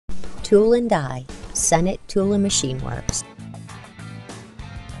Tool and Die, Senate Tool and Machine Works.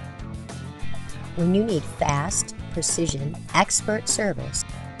 When you need fast, precision, expert service,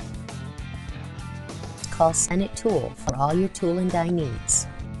 call Senate Tool for all your tool and die needs.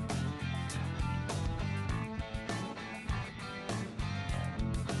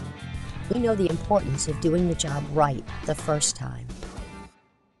 We know the importance of doing the job right the first time.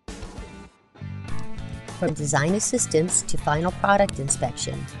 From design assistance to final product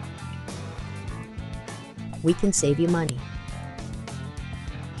inspection, we can save you money.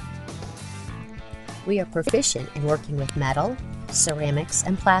 We are proficient in working with metal, ceramics,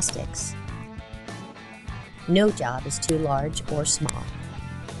 and plastics. No job is too large or small.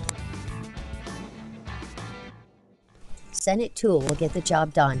 Senate Tool will get the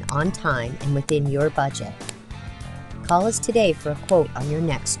job done on time and within your budget. Call us today for a quote on your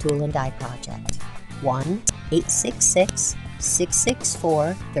next tool and die project.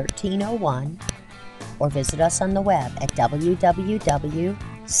 1-866-664-1301 or visit us on the web at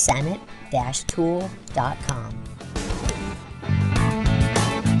www.senate-tool.com.